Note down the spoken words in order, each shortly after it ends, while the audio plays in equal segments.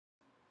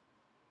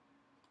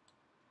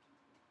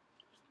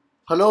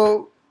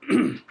Hello,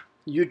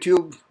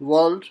 YouTube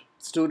world,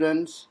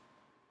 students,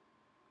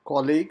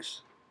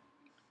 colleagues.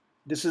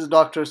 This is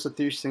Dr.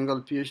 Satish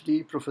Singhal,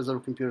 PhD, Professor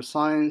of Computer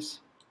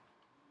Science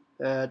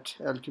at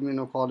El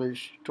Camino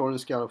College,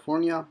 Torrance,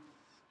 California.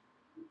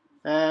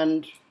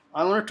 And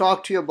I want to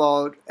talk to you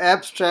about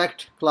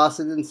abstract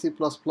classes in C++.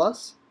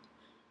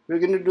 We're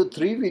going to do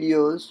 3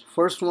 videos.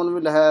 First one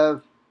will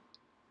have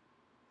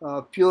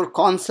a pure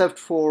concept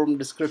form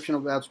description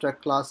of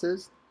abstract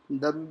classes.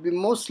 That will be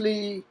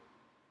mostly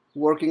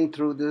working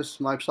through this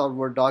Microsoft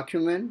Word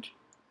document,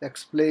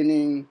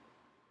 explaining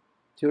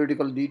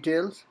theoretical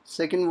details.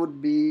 Second would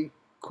be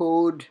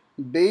code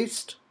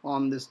based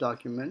on this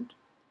document.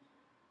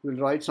 We'll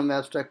write some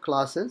abstract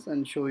classes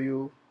and show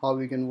you how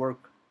we can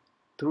work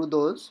through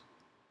those.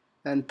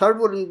 And third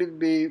would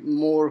be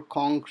more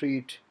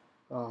concrete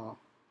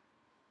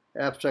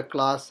abstract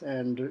class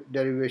and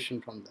derivation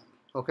from them.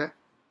 Okay,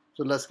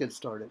 so let's get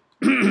started.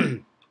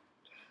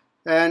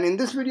 And in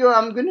this video,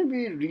 I'm going to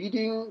be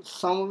reading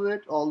some of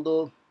it,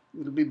 although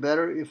it would be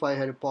better if I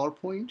had a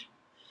PowerPoint.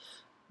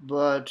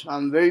 But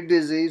I'm very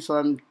busy, so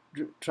I'm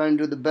trying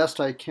to do the best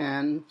I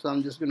can. So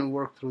I'm just going to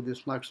work through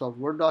this Microsoft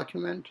Word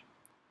document.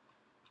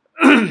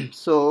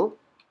 So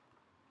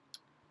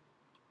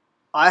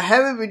I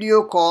have a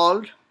video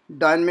called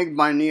Dynamic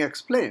Binding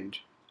Explained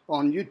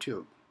on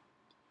YouTube.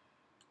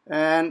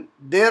 And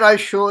there I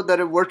show that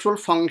a virtual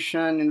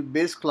function in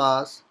base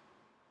class,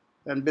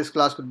 and base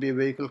class could be a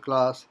vehicle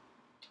class,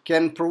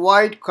 can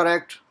provide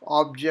correct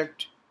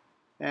object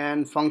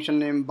and function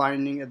name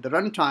binding at the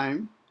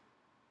runtime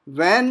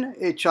when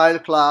a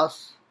child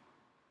classes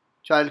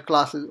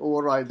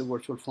override the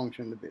virtual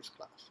function in the base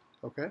class.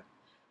 Okay.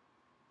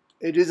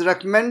 It is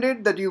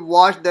recommended that you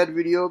watch that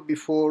video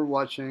before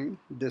watching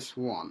this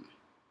one.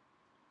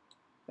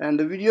 And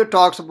the video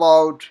talks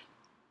about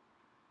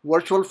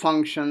virtual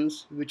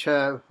functions which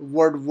have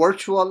word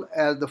virtual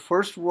as the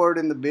first word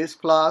in the base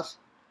class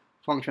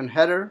function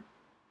header.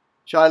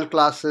 Child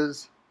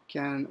classes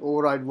can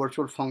override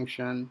virtual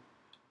function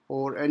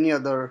or any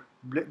other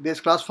base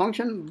class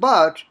function,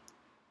 but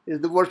is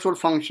the virtual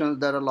functions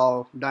that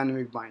allow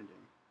dynamic binding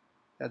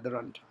at the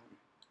runtime.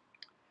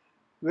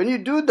 When you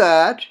do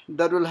that,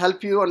 that will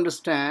help you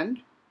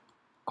understand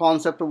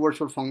concept of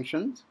virtual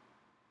functions,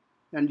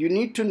 and you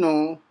need to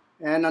know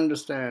and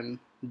understand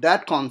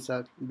that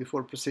concept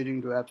before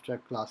proceeding to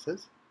abstract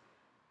classes,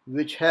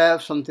 which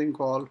have something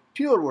called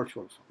pure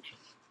virtual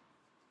functions.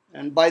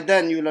 And by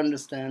then you'll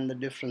understand the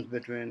difference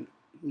between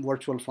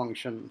virtual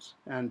functions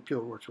and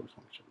pure virtual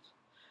functions.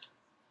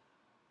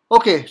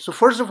 Okay, so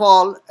first of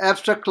all,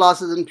 abstract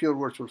classes and pure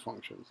virtual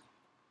functions.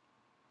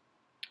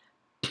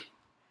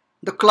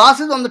 The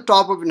classes on the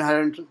top of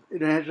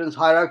inheritance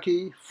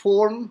hierarchy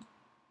form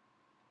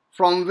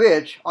from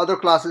which other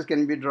classes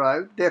can be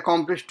derived. They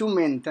accomplish 2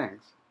 main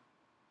things.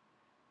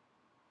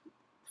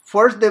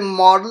 First, they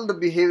model the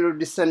behavior of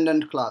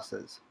descendant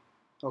classes.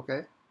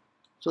 Okay,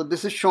 so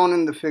this is shown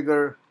in the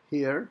figure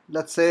here.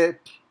 Let's say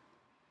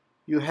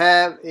you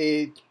have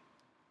a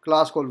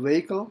class called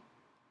vehicle.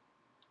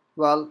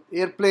 Well,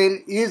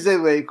 airplane is a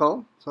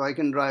vehicle, so I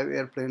can drive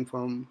airplane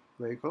from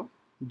vehicle.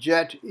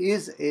 Jet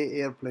is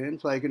a airplane,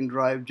 so I can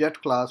drive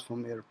jet class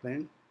from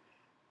airplane.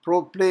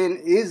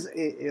 Proplane is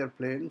a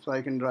airplane, so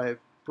I can drive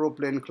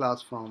proplane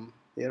class from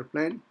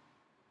airplane.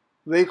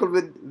 Vehicle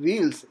with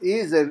wheels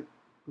is a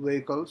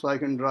vehicle, so I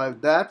can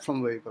drive that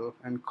from vehicle.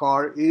 And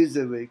car is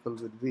a vehicle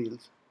with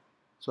wheels,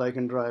 so I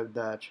can drive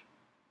that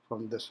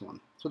from this one.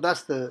 So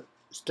that's the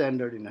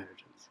standard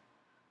inheritance.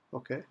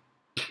 Okay.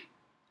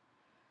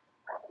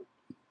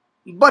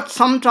 But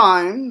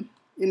sometime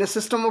in a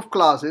system of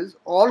classes,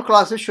 all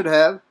classes should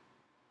have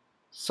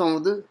some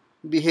of the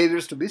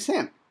behaviors to be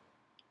same.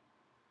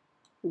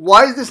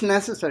 Why is this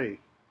necessary?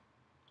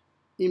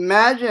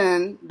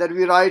 Imagine that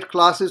we write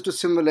classes to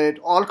simulate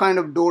all kind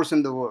of doors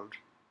in the world,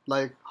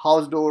 like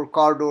house door,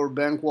 car door,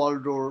 bank wall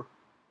door,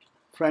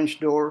 French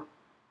door.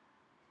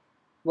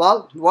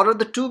 Well, what are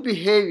the 2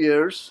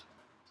 behaviors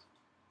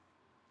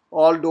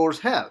all doors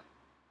have?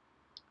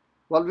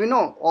 Well, we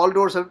know all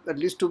doors have at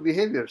least 2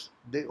 behaviors.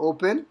 They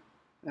open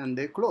and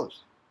they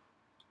close.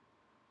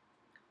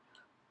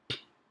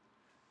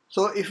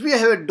 So if we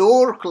have a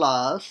door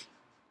class,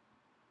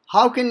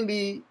 how can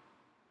we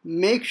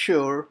make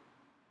sure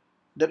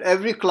that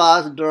every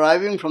class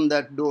deriving from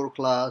that door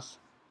class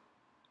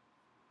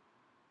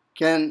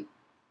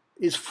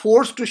is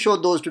forced to show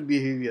those 2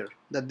 behavior,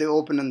 that they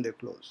open and they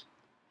close?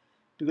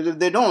 Because if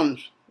they don't,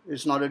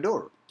 it's not a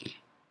door.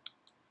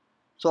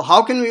 So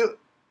how can we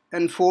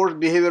enforce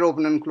behavior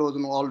open and close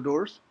on all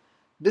doors?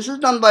 This is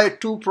done by a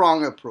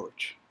 2-prong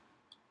approach.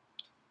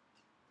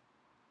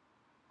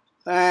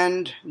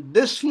 And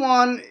this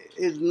one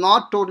is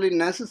not totally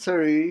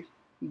necessary,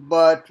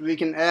 but we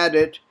can add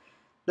it.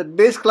 That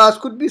base class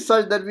could be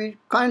such that we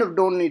kind of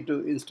don't need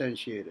to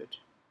instantiate it.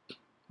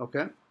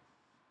 Okay?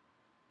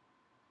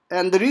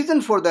 And the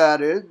reason for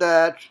that is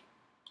that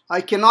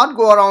I cannot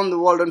go around the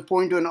world and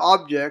point to an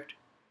object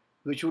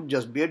which would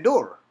just be a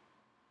door.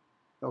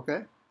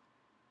 Okay?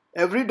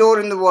 Every door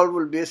in the world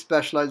will be a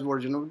specialized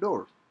version of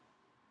door.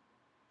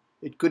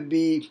 It could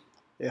be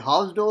a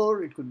house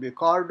door, it could be a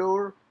car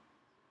door.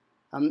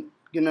 I'm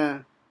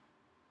gonna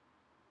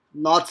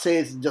not say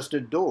it's just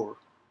a door,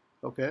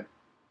 okay?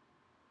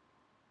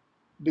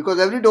 Because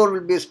every door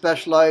will be a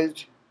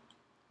specialized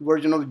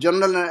version of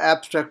general and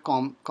abstract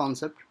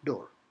concept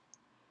door.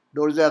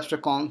 Door is an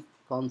abstract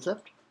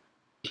concept,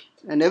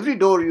 and every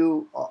door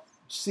you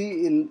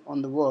see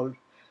on the world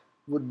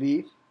would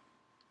be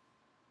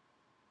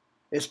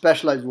a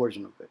specialized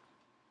version of it,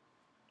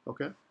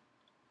 okay?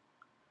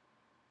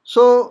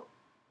 So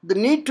the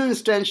need to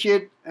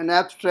instantiate an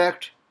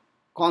abstract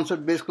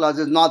concept-based class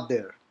is not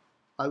there.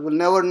 I will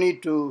never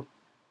need to.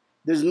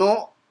 There's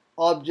no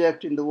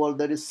object in the world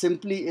that is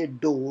simply a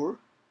door,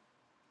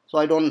 so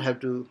I don't have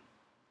to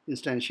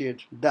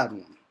instantiate that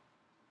one,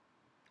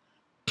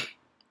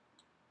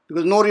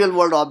 because no real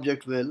world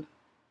object will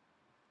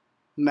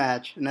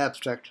match an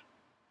abstract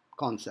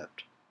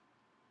concept.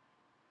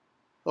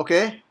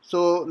 Okay,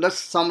 so let's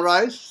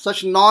summarize.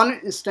 Such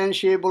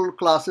non-instantiable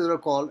classes are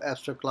called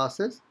abstract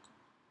classes.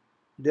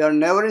 They are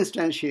never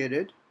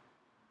instantiated,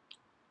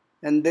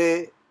 and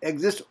they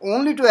exist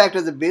only to act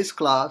as a base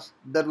class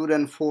that would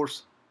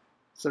enforce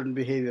certain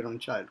behavior on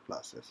child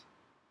classes.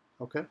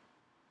 Okay.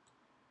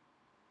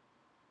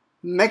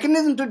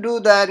 Mechanism to do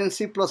that in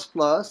C++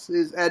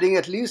 is adding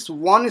at least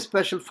one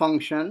special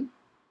function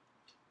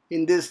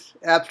in this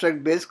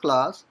abstract base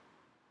class,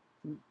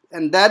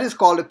 and that is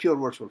called a pure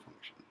virtual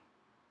function.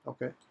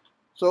 Okay.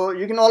 So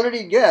you can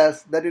already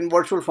guess that in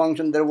virtual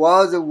function there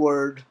was a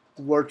word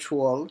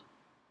virtual.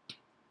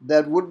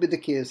 That would be the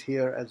case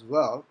here as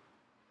well.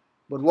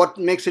 But what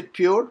makes it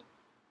pure?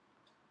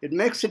 It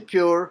makes it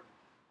pure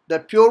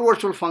that pure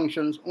virtual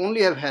functions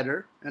only have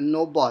header and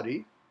no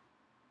body.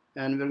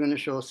 And we're going to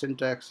show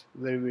syntax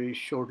very, very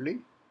shortly.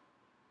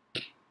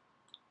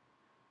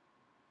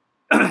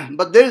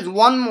 But there is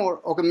one more.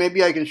 Okay,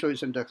 maybe I can show you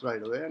syntax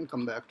right away and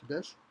come back to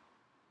this.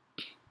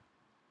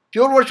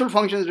 Pure virtual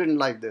function is written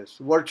like this.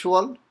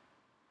 Virtual,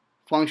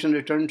 function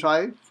return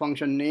type,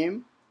 function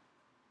name,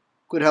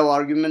 could have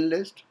argument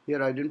list.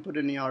 Here I didn't put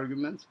any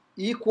arguments.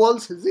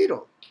 Equals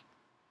 0.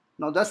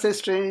 Now that's a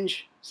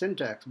strange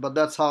syntax, but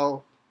that's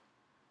how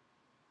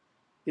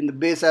in the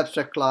base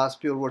abstract class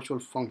pure virtual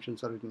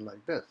functions are written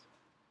like this.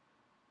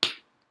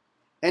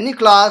 Any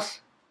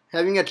class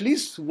having at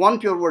least one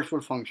pure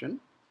virtual function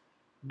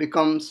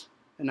becomes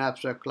an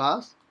abstract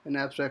class. An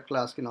abstract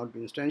class cannot be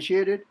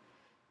instantiated.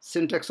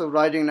 Syntax of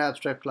writing an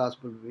abstract class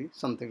will be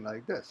something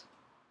like this.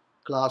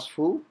 Class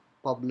foo,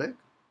 public,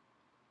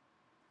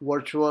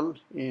 virtual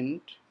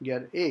int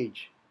get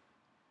age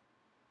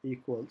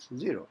equals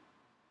 0.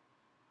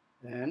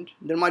 And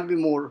there might be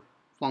more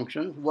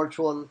functions,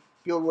 virtual,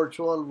 pure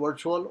virtual,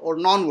 virtual, or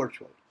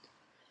non-virtual.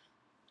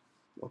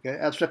 Okay,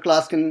 abstract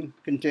class can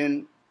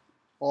contain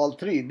all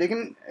three. They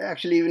can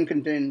actually even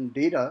contain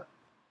data,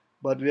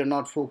 but we are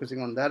not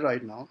focusing on that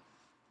right now.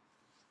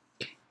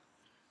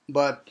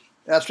 But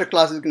abstract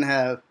classes can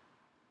have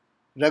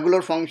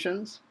regular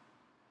functions,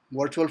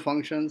 virtual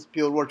functions,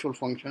 pure virtual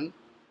function.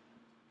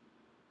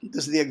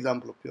 This is the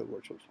example of pure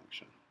virtual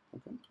function.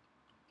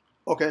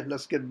 Okay,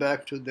 let's get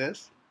back to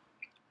this.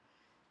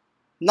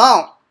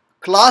 Now,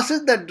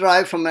 classes that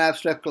derive from an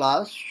abstract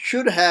class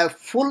should have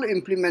full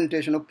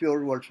implementation of pure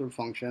virtual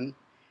function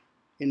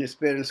in its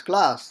parent's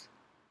class.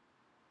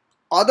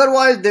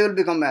 Otherwise, they will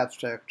become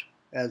abstract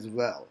as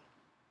well.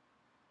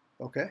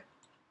 Okay?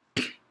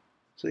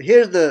 So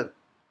here's the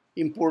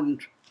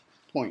important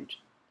point.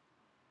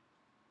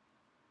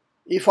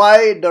 If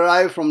I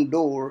derive from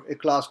door a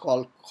class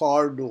called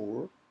car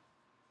door,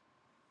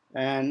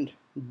 and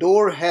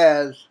door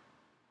has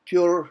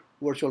pure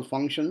virtual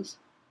functions,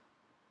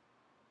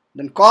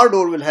 then car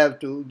door will have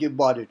to give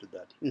body to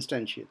that,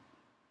 instantiate,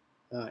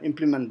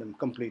 implement them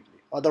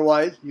completely.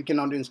 Otherwise, you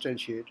cannot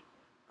instantiate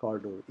car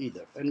door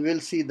either. And we'll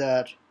see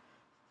that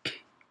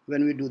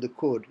when we do the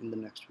code in the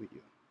next video.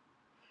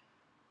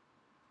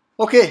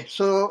 Okay,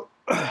 so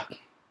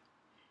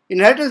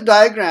inheritance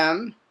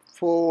diagram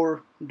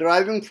for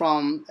deriving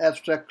from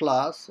abstract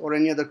class or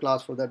any other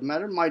class for that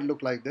matter might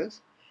look like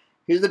this.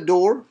 Here's the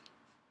door,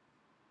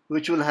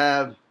 which will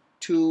have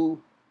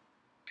two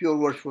pure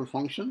virtual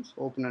functions,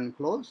 open and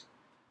close,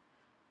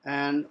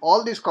 and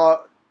all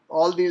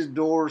these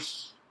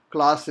doors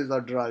classes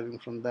are deriving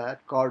from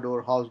that: car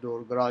door, house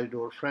door, garage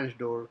door, French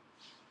door.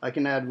 I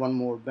can add one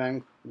more: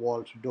 bank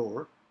vault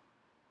door.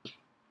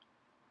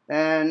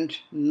 And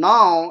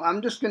now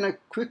I'm just going to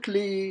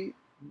quickly,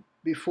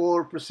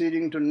 before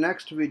proceeding to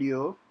next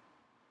video,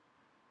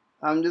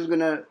 I'm just going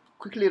to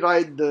quickly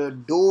write the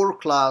door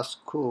class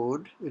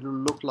code. It will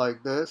look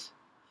like this.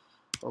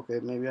 Okay,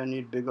 maybe I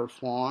need bigger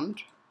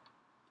font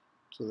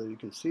so that you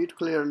can see it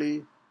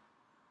clearly.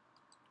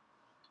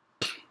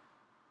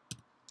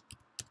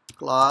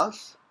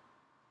 Class.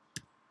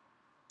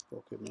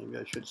 Okay, maybe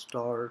I should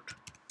start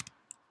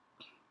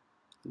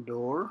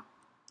door.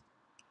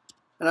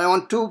 And I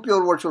want two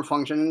pure virtual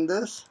functions in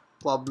this: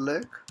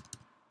 public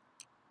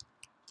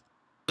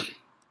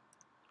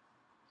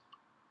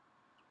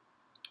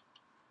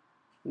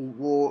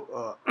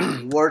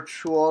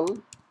virtual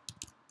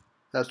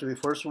has to be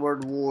first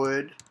word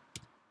void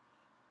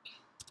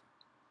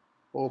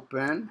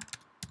open,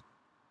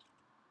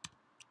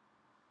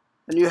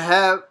 and you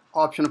have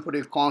option to put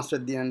a const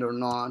at the end or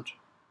not,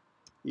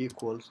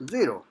 equals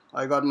 0.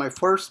 I got my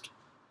first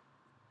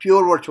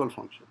pure virtual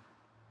function.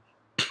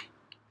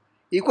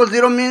 Equals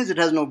 0 means it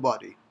has no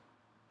body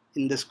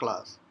in this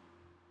class,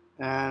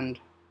 and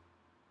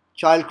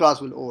child class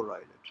will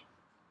override it.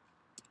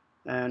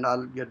 And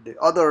I'll get the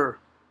other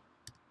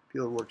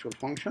pure virtual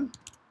function,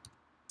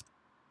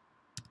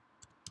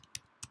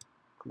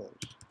 close.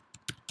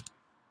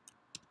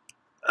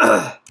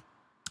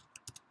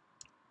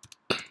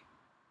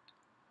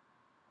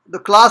 The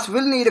class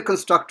will need a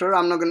constructor.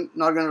 I'm not going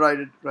to write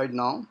it right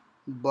now,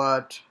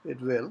 but it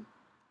will.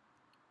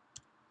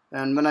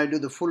 And when I do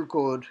the full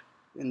code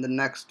in the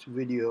next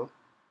video,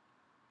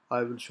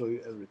 I will show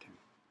you everything.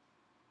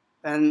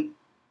 And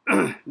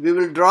we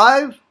will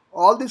drive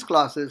all these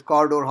classes,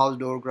 car door, house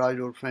door, garage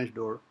door, French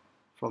door,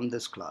 from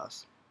this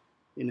class,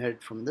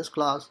 inherit from this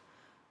class.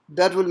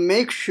 That will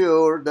make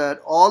sure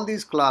that all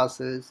these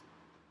classes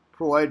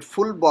provide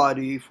full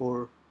body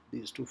for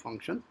these two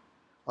functions.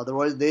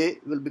 Otherwise, they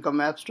will become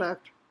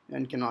abstract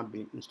and cannot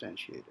be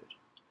instantiated.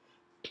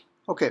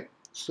 Okay,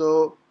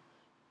 so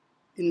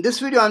in this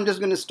video, I'm just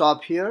going to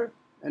stop here.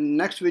 And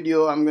next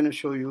video, I'm going to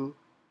show you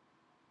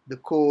the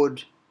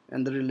code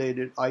and the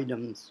related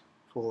items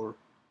for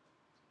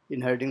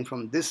inheriting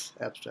from this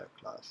abstract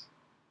class.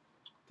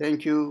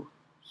 Thank you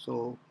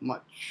so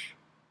much.